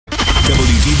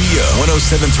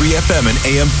107.3 FM and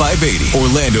AM 580.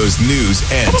 Orlando's news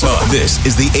and talk. This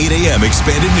is the 8 a.m.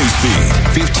 expanded news feed.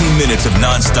 15 minutes of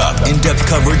nonstop, in-depth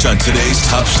coverage on today's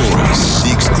top stories.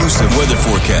 The exclusive weather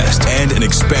forecast and an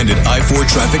expanded I-4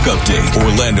 traffic update.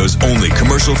 Orlando's only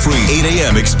commercial-free 8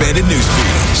 a.m. expanded news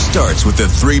feed starts with the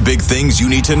 3 big things you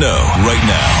need to know right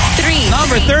now.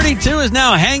 Number 32 is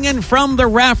now hanging from the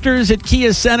rafters at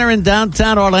Kia Center in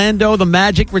downtown Orlando. The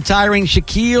Magic retiring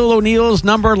Shaquille O'Neal's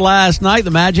number last night.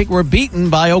 The Magic were beaten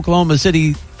by Oklahoma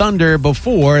City Thunder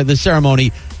before the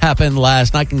ceremony happened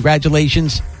last night.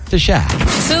 Congratulations to Shaq.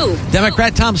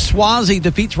 Democrat Tom Suozzi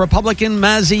defeats Republican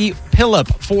Mazi Pilip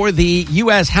for the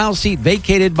U.S. House seat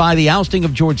vacated by the ousting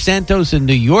of George Santos in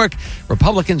New York.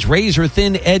 Republicans'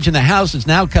 razor-thin edge in the House is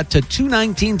now cut to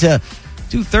 219 to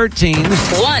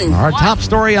 213. Our top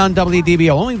story on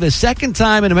WDBO. Only the second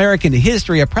time in American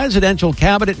history a presidential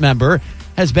cabinet member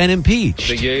has been impeached.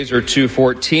 The yeas are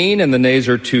 214 and the nays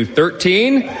are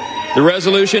 213. The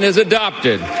resolution is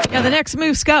adopted. Now, the next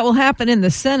move, Scott, will happen in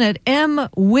the Senate. M.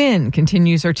 Wynn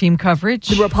continues our team coverage.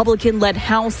 The Republican-led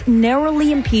House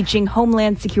narrowly impeaching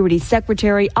Homeland Security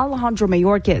Secretary Alejandro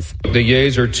Mayorkas. The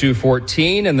yeas are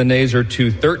 214 and the nays are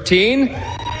 213.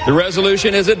 The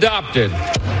resolution is adopted.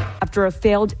 After a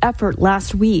failed effort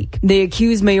last week, they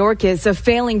accused Mayorkas of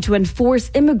failing to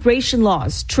enforce immigration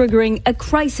laws, triggering a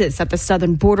crisis at the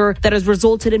southern border that has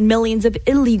resulted in millions of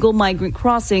illegal migrant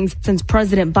crossings since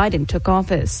President Biden took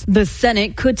office. The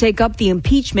Senate could take up the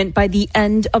impeachment by the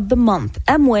end of the month.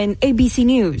 M. Wynn, ABC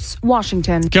News,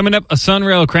 Washington. Coming up, a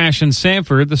sunrail crash in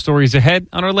Sanford. The story's ahead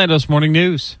on Orlando's Morning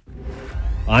News.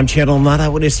 I'm Channel 9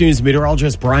 Eyewitness News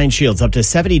meteorologist Brian Shields. Up to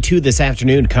 72 this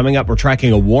afternoon. Coming up, we're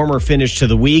tracking a warmer finish to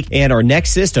the week and our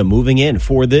next system moving in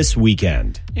for this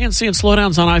weekend. And seeing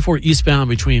slowdowns on I-4 eastbound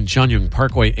between John Young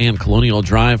Parkway and Colonial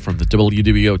Drive from the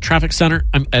WDBO Traffic Center.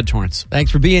 I'm Ed Torrance.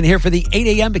 Thanks for being here for the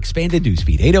 8 a.m. expanded news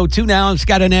feed. 8:02 now. I'm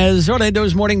Scott Inez.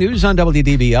 Orlando's Morning News on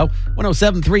WDBO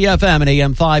 107.3 FM and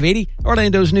AM 580.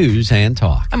 Orlando's News and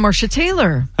Talk. I'm Marcia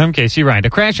Taylor. I'm Casey Ryan. A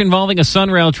crash involving a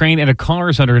sunrail train and a car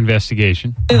is under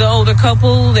investigation. The older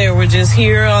couple, they were just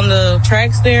here on the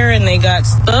tracks there, and they got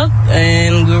stuck,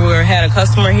 and had a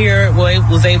customer here,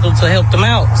 was able to help them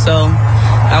out. So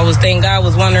thank God,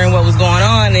 was wondering what was going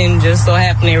on, and just so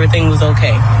happened everything was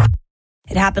okay.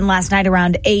 It happened last night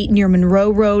around 8 near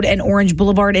Monroe Road and Orange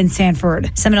Boulevard in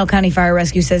Sanford. Seminole County Fire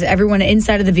Rescue says everyone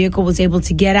inside of the vehicle was able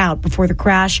to get out before the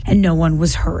crash, and no one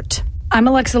was hurt. I'm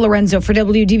Alexa Lorenzo for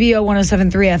WDBO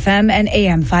 107.3 FM and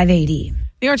AM 580.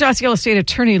 The Orange Osceola State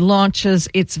Attorney launches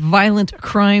its Violent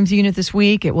Crimes Unit this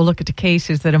week. It will look into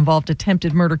cases that involved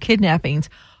attempted murder, kidnappings,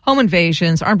 home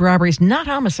invasions, armed robberies, not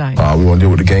homicide. We want to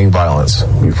deal with the gang violence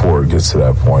before it gets to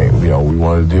that point. We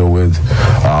want to deal with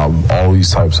all these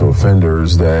types of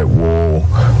offenders that will,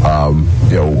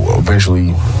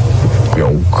 eventually,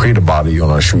 create a body on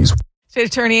our streets. State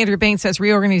Attorney Andrew Bain says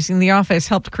reorganizing the office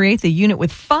helped create the unit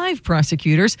with 5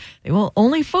 prosecutors. They will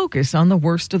only focus on the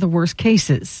worst of the worst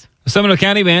cases. A Seminole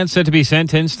County man said to be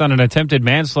sentenced on an attempted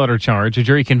manslaughter charge. A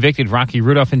jury convicted Rocky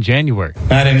Rudolph in January.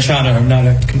 Not in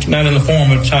the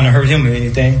form of trying to hurt him or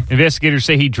anything. Investigators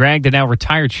say he dragged a now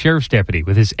retired sheriff's deputy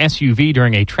with his SUV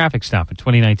during a traffic stop in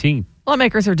 2019.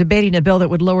 Lawmakers are debating a bill that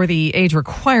would lower the age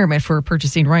requirement for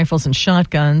purchasing rifles and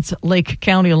shotguns. Lake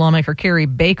County lawmaker Carrie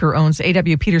Baker owns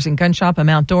A.W. Peterson Gun Shop in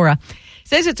Mount Dora.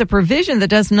 Says it's a provision that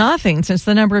does nothing since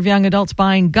the number of young adults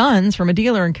buying guns from a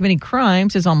dealer and committing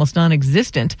crimes is almost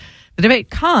non-existent. The debate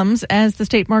comes as the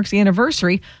state marks the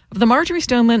anniversary of the Marjorie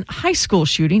Stoneman High School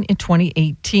shooting in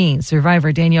 2018.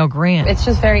 Survivor Danielle Grant. It's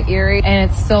just very eerie, and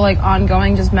it's still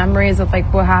ongoing, just memories of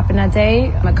what happened that day.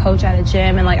 I'm a coach at a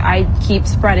gym, and I keep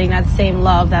spreading that same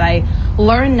love that I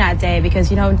learned that day because,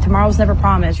 tomorrow's never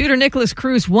promised. Shooter Nicholas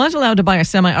Cruz was allowed to buy a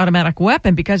semi-automatic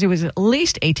weapon because he was at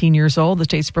least 18 years old. The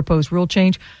state's proposed rule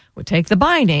change would take the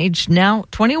buying age, now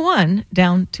 21,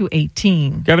 down to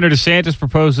 18. Governor DeSantis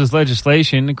proposes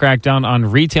legislation to crack down on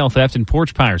retail theft and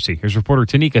porch piracy. Here's reporter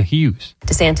Tanika Hughes.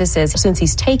 DeSantis says since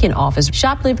he's taken office,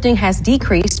 shoplifting has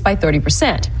decreased by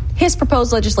 30%. His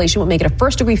proposed legislation would make it a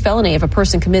first-degree felony if a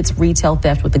person commits retail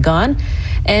theft with a gun,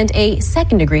 and a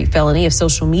second-degree felony if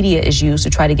social media is used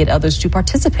to try to get others to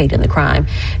participate in the crime,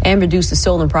 and reduce the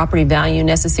stolen property value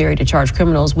necessary to charge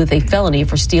criminals with a felony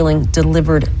for stealing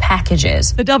delivered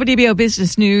packages. The WDBO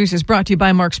Business News is brought to you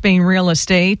by Mark Spain Real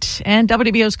Estate, and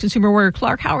WDBO's consumer warrior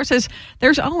Clark Howard says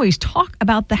there's always talk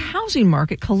about the housing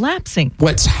market collapsing.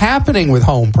 What's happening with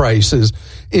home prices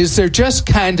is they're just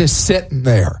kind of sitting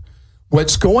there.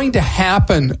 What's going to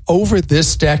happen over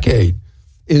this decade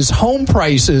is home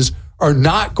prices are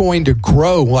not going to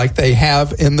grow like they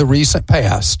have in the recent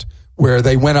past, where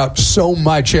they went up so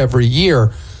much every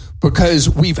year. because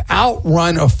we've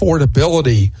outrun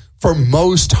affordability for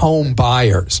most home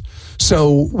buyers.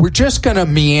 So we're just going to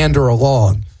meander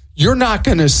along. You're not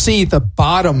going to see the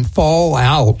bottom fall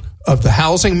out of the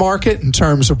housing market in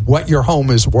terms of what your home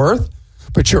is worth,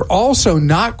 but you're also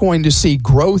not going to see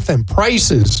growth in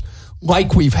prices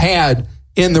like we've had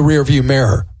in the rearview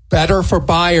mirror. Better for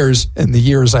buyers in the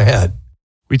years ahead.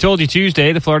 We told you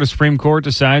Tuesday the Florida Supreme Court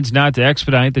decides not to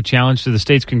expedite the challenge to the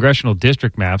state's congressional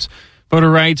district maps. Voter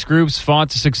rights groups fought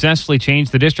to successfully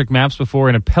change the district maps before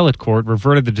an appellate court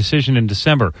reverted the decision in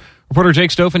December. Reporter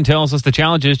Jake Stoffen tells us the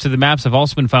challenges to the maps have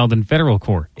also been filed in federal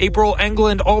court. April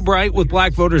England Albright with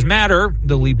Black Voters Matter,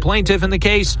 the lead plaintiff in the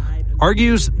case,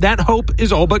 argues that hope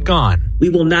is all but gone. We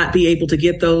will not be able to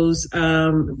get those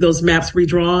maps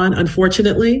redrawn,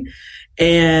 unfortunately,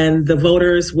 and the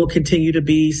voters will continue to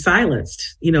be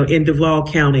silenced, in Duval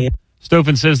County.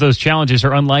 Stoffen says those challenges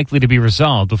are unlikely to be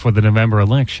resolved before the November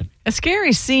election. A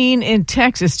scary scene in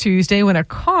Texas Tuesday when a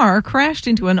car crashed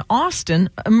into an Austin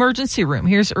emergency room.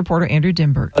 Here's reporter Andrew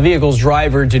Dimberg. The vehicle's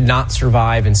driver did not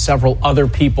survive and several other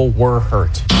people were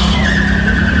hurt.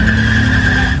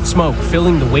 Smoke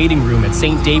filling the waiting room at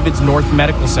St. David's North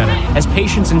Medical Center as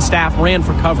patients and staff ran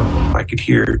for cover. I could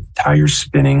hear tires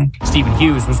spinning. Stephen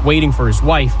Hughes was waiting for his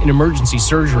wife in emergency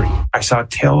surgery. I saw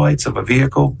taillights of a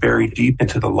vehicle buried deep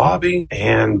into the lobby,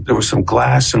 and there was some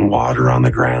glass and water on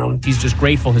the ground. He's just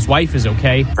grateful his wife is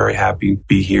okay. Very happy to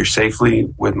be here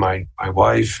safely with my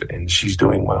wife, and she's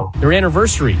doing well. Their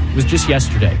anniversary was just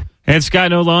yesterday. And Sky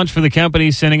No launch for the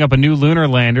company sending up a new lunar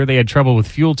lander. They had trouble with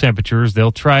fuel temperatures.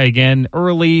 They'll try again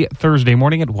early Thursday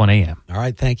morning at 1 a.m. All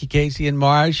right. Thank you, Casey and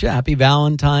Marsh. Happy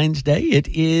Valentine's Day. It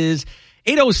is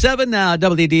 8:07 now,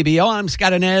 WDBO. I'm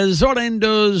Scott Inez,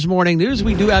 Orlando's Morning News.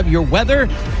 We do have your weather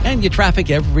and your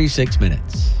traffic every 6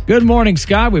 minutes. Good morning,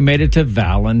 Scott. We made it to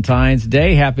Valentine's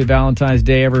Day. Happy Valentine's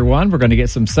Day, everyone. We're going to get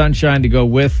some sunshine to go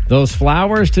with those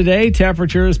flowers today.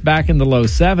 Temperatures back in the low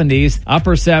 70s,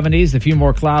 upper 70s. A few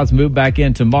more clouds move back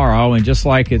in tomorrow. And just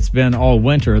like it's been all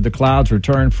winter, the clouds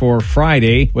return for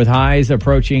Friday with highs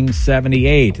approaching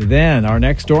 78. Then our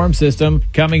next storm system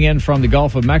coming in from the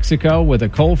Gulf of Mexico with a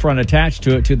cold front attached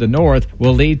to it to the north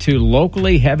will lead to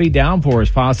locally heavy downpours,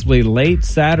 possibly late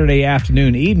Saturday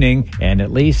afternoon, evening, and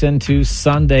at least into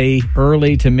Sunday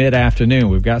early to mid-afternoon.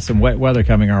 We've got some wet weather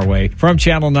coming our way. From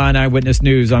Channel 9 Eyewitness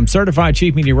News, I'm certified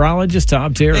chief meteorologist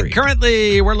Tom Terry. And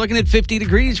currently, we're looking at 50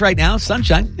 degrees right now,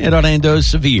 sunshine at Orlando's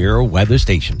severe weather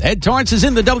station. Ed Torrance is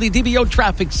in the WDBO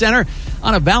Traffic Center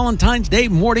on a Valentine's Day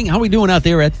morning. How are we doing out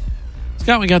there, Ed?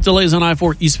 Scott, we got delays on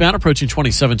I-4 eastbound approaching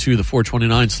 27 to the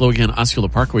 429. Slow again, Osceola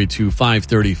Parkway to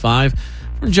 535.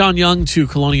 From John Young to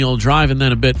Colonial Drive, and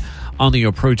then a bit on the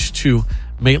approach to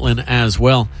Maitland as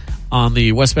well. On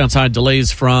the westbound side,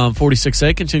 delays from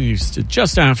 46A continues to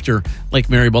just after Lake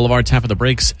Mary Boulevard, tap of the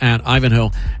brakes at Ivanhoe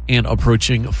and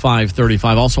approaching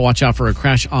 535. Also watch out for a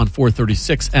crash on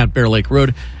 436 at Bear Lake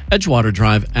Road, Edgewater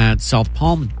Drive at South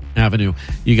Palm Avenue.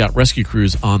 You got rescue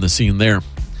crews on the scene there.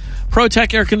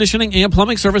 ProTech Air Conditioning and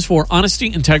Plumbing Service for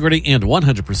honesty, integrity, and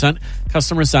 100%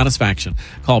 customer satisfaction.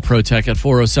 Call ProTech at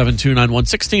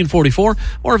 407-291-1644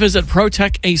 or visit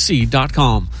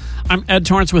ProTechAC.com. I'm Ed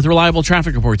Torrance with reliable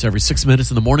traffic reports every 6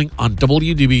 minutes in the morning on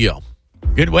WDBO.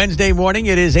 Good Wednesday morning.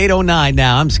 It is 8:09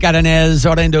 now. I'm Scott Inez,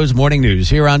 Orlando's Morning News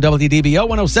here on WDBO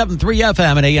 107.3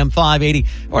 FM and AM 580,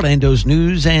 Orlando's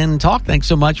News and Talk. Thanks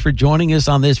so much for joining us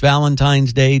on this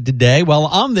Valentine's Day today. Well,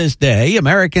 on this day,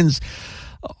 Americans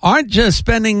aren't just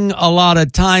spending a lot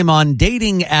of time on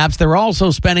dating apps. They're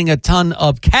also spending a ton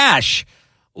of cash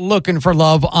looking for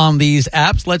love on these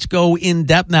apps. Let's go in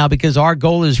depth now because our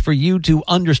goal is for you to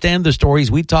understand the stories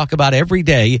we talk about every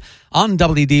day on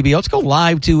WDBO. Let's go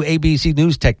live to ABC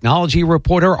News technology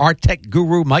reporter, our tech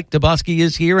guru, Mike Dobuski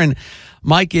is here. And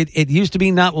Mike, it used to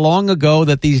be not long ago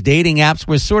that these dating apps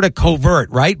were sort of covert,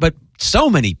 right? But so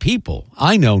many people,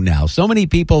 I know now, so many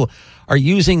people are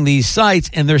using these sites,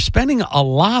 and they're spending a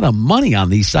lot of money on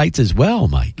these sites as well,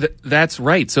 Mike. That's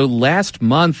right. So last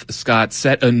month, Scott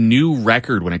set a new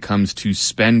record when it comes to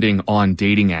spending on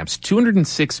dating apps.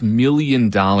 $206 million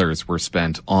were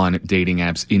spent on dating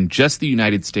apps in just the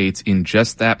United States in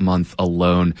just that month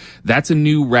alone. That's a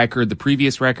new record. The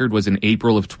previous record was in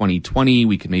April of 2020.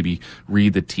 We could maybe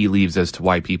read the tea leaves as to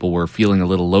why people were feeling a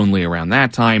little lonely around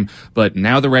that time. But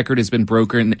now the record has been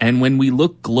broken. And when we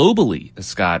look globally,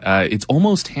 Scott, it's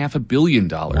almost $500 million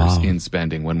in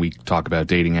spending when we talk about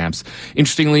dating apps.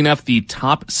 Interestingly enough, the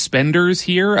top spenders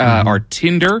here are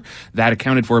Tinder. That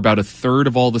accounted for about a third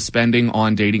of all the spending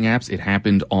on dating apps. It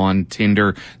happened on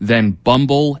Tinder. Then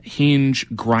Bumble, Hinge,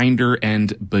 Grindr,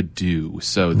 and Badoo.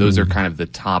 So those are kind of the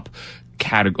top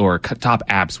top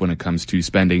apps when it comes to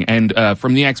spending. And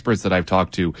from the experts that I've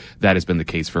talked to, that has been the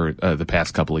case for the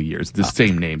past couple of years. The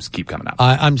same names keep coming up.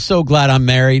 I'm so glad I'm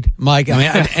married, Mike. I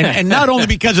mean, and not only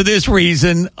because of this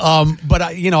reason, but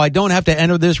I don't have to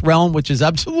enter this realm, which is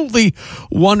absolutely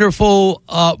wonderful.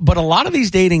 But a lot of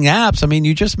these dating apps, I mean,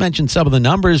 you just mentioned some of the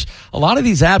numbers. A lot of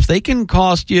these apps, they can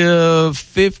cost you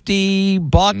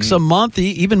 $50 a month,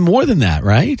 even more than that,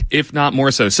 right? If not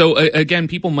more so. So again,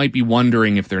 people might be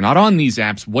wondering, if they're not on these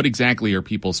apps, what exactly are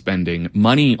people spending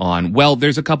money on? Well,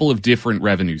 there's a couple of different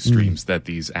revenue streams that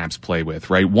these apps play with,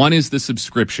 right? One is the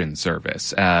subscription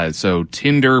service. So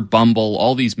Tinder, Bumble,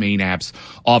 all these main apps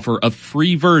offer a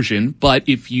free version, but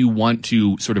if you want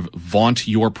to sort of vaunt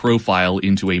your profile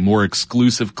into a more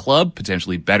exclusive club,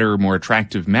 potentially better, more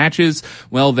attractive matches,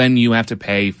 well, then you have to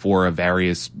pay for a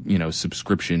various,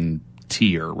 subscription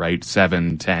tier, right?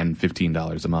 $7, $10,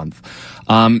 $15 a month.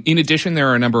 In addition, there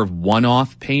are a number of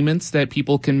one-off payments that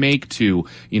people can make to,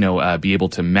 be able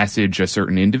to message a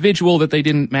certain individual that they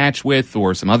didn't match with,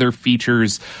 or some other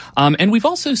features. And we've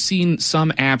also seen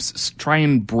some apps try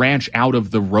and branch out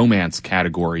of the romance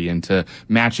category into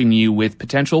matching you with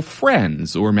potential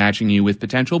friends or matching you with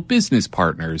potential business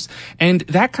partners. And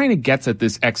that kind of gets at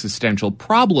this existential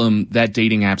problem that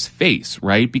dating apps face,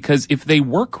 right? Because if they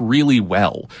work really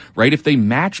well, right? If they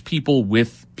match people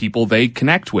with people they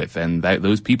connect with, and that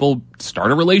those people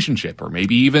start a relationship or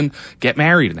maybe even get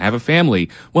married and have a family,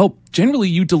 well, generally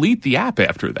you delete the app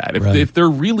after that. If they're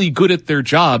really good at their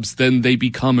jobs, then they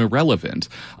become irrelevant,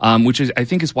 which is, I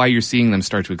think, is why you're seeing them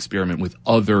start to experiment with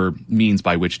other means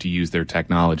by which to use their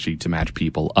technology to match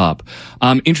people up.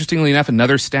 Interestingly enough,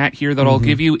 another stat here that I'll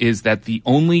give you is that the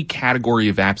only category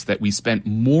of apps that we spent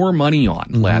more money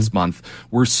on last month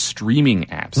were streaming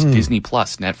apps, Disney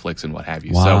Plus, Netflix, and what have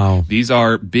you. Wow. So these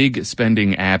are big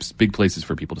spending apps, big places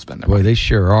for people to spend their money. Boy, they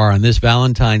sure are. On this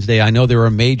Valentine's Day, I know there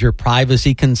are major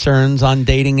privacy concerns on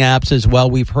dating apps as well.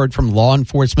 We've heard from law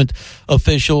enforcement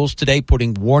officials today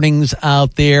putting warnings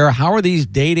out there. How are these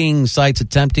dating sites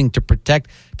attempting to protect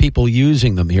people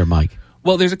using them here, Mike?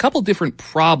 Well, there's a couple different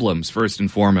problems, first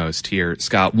and foremost here,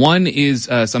 Scott. One is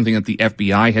something that the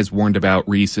FBI has warned about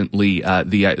recently,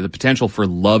 the potential for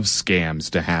love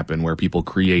scams to happen, where people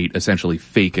create essentially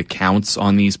fake accounts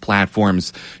on these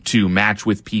platforms to match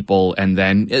with people and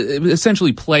then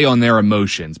essentially play on their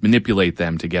emotions, manipulate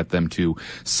them to get them to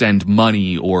send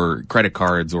money or credit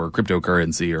cards or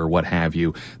cryptocurrency or what have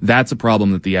you. That's a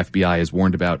problem that the FBI has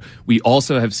warned about. We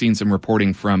also have seen some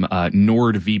reporting from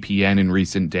NordVPN in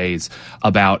recent days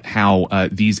about how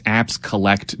these apps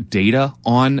collect data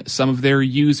on some of their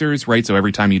users, right? So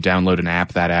every time you download an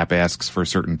app, that app asks for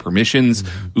certain permissions.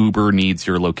 Uber needs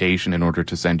your location in order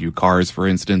to send you cars, for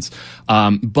instance.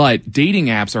 But dating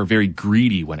apps are very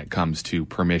greedy when it comes to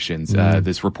permissions.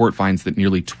 This report finds that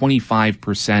nearly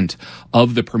 25%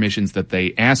 of the permissions that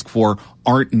they ask for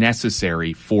aren't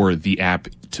necessary for the app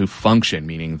to function,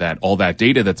 meaning that all that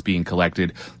data that's being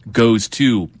collected goes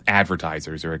to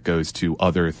advertisers or it goes to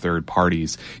other third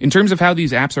parties. In terms of how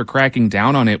these apps are cracking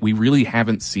down on it, we really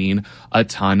haven't seen a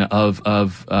ton of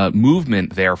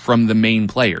movement there from the main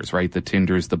players, right? The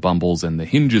Tinders, the Bumbles, and the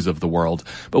Hinges of the world.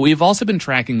 But we've also been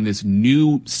tracking this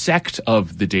new sect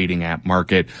of the dating app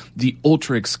market, the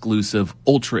ultra-exclusive,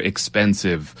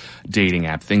 ultra-expensive dating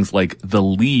app. Things like The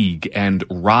League and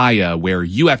Raya, where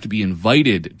you have to be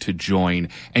invited to join,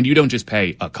 and you don't just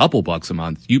pay a couple bucks a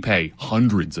month, you pay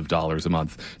hundreds of dollars a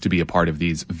month to be a part of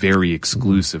these very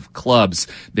exclusive clubs.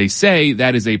 They say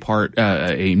that is a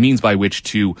means by which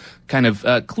to kind of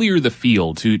clear the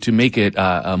field, to make it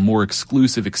a more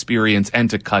exclusive experience and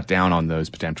to cut down on those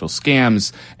potential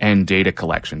scams and data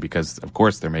collection, because of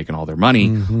course they're making all their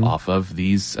money off of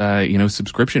these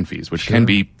subscription fees, which can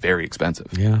be very expensive.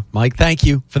 Yeah. Mike, thank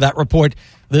you for that report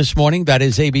this morning. That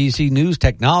is ABC News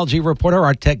technology reporter,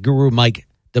 our tech guru, Mike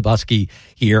Dobuski,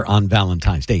 here on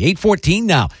Valentine's Day. 8:14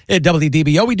 now at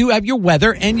WDBO. We do have your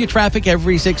weather and your traffic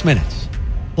every 6 minutes.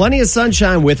 Plenty of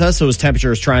sunshine with us. Those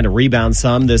temperatures trying to rebound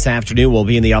some this afternoon. We'll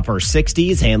be in the upper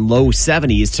 60s and low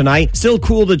 70s tonight. Still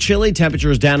cool to chilly.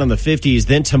 Temperatures down in the 50s.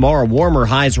 Then tomorrow, warmer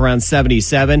highs around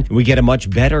 77. We get a much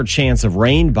better chance of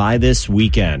rain by this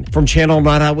weekend. From Channel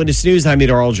 9 Eyewitness News, I'm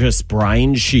meteorologist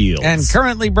Brian Shields. And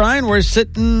currently, Brian, we're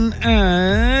sitting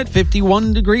at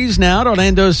 51 degrees now at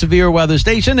Orlando's severe weather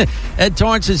station. Ed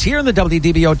Torrance is here in the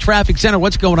WDBO Traffic Center.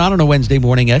 What's going on a Wednesday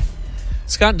morning, Ed?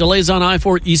 Scott, delays on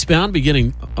I-4 eastbound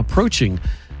approaching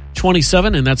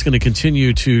 27, and that's going to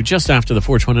continue to just after the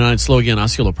 429. Slow again,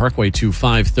 Osceola Parkway to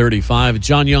 535.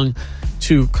 John Young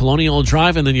to Colonial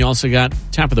Drive, and then you also got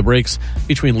tap of the brakes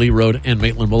between Lee Road and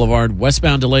Maitland Boulevard.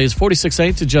 Westbound delays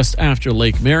 46A to just after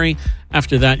Lake Mary,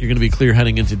 After that, you're going to be clear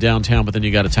heading into downtown, but then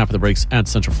you got to tap of the brakes at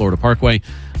Central Florida Parkway.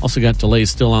 Also got delays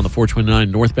still on the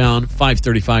 429 northbound,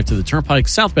 535 to the Turnpike,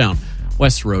 southbound,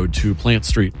 West Road to Plant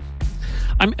Street.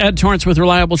 I'm Ed Torrance with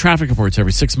reliable traffic reports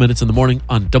every 6 minutes in the morning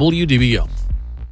on WDBO.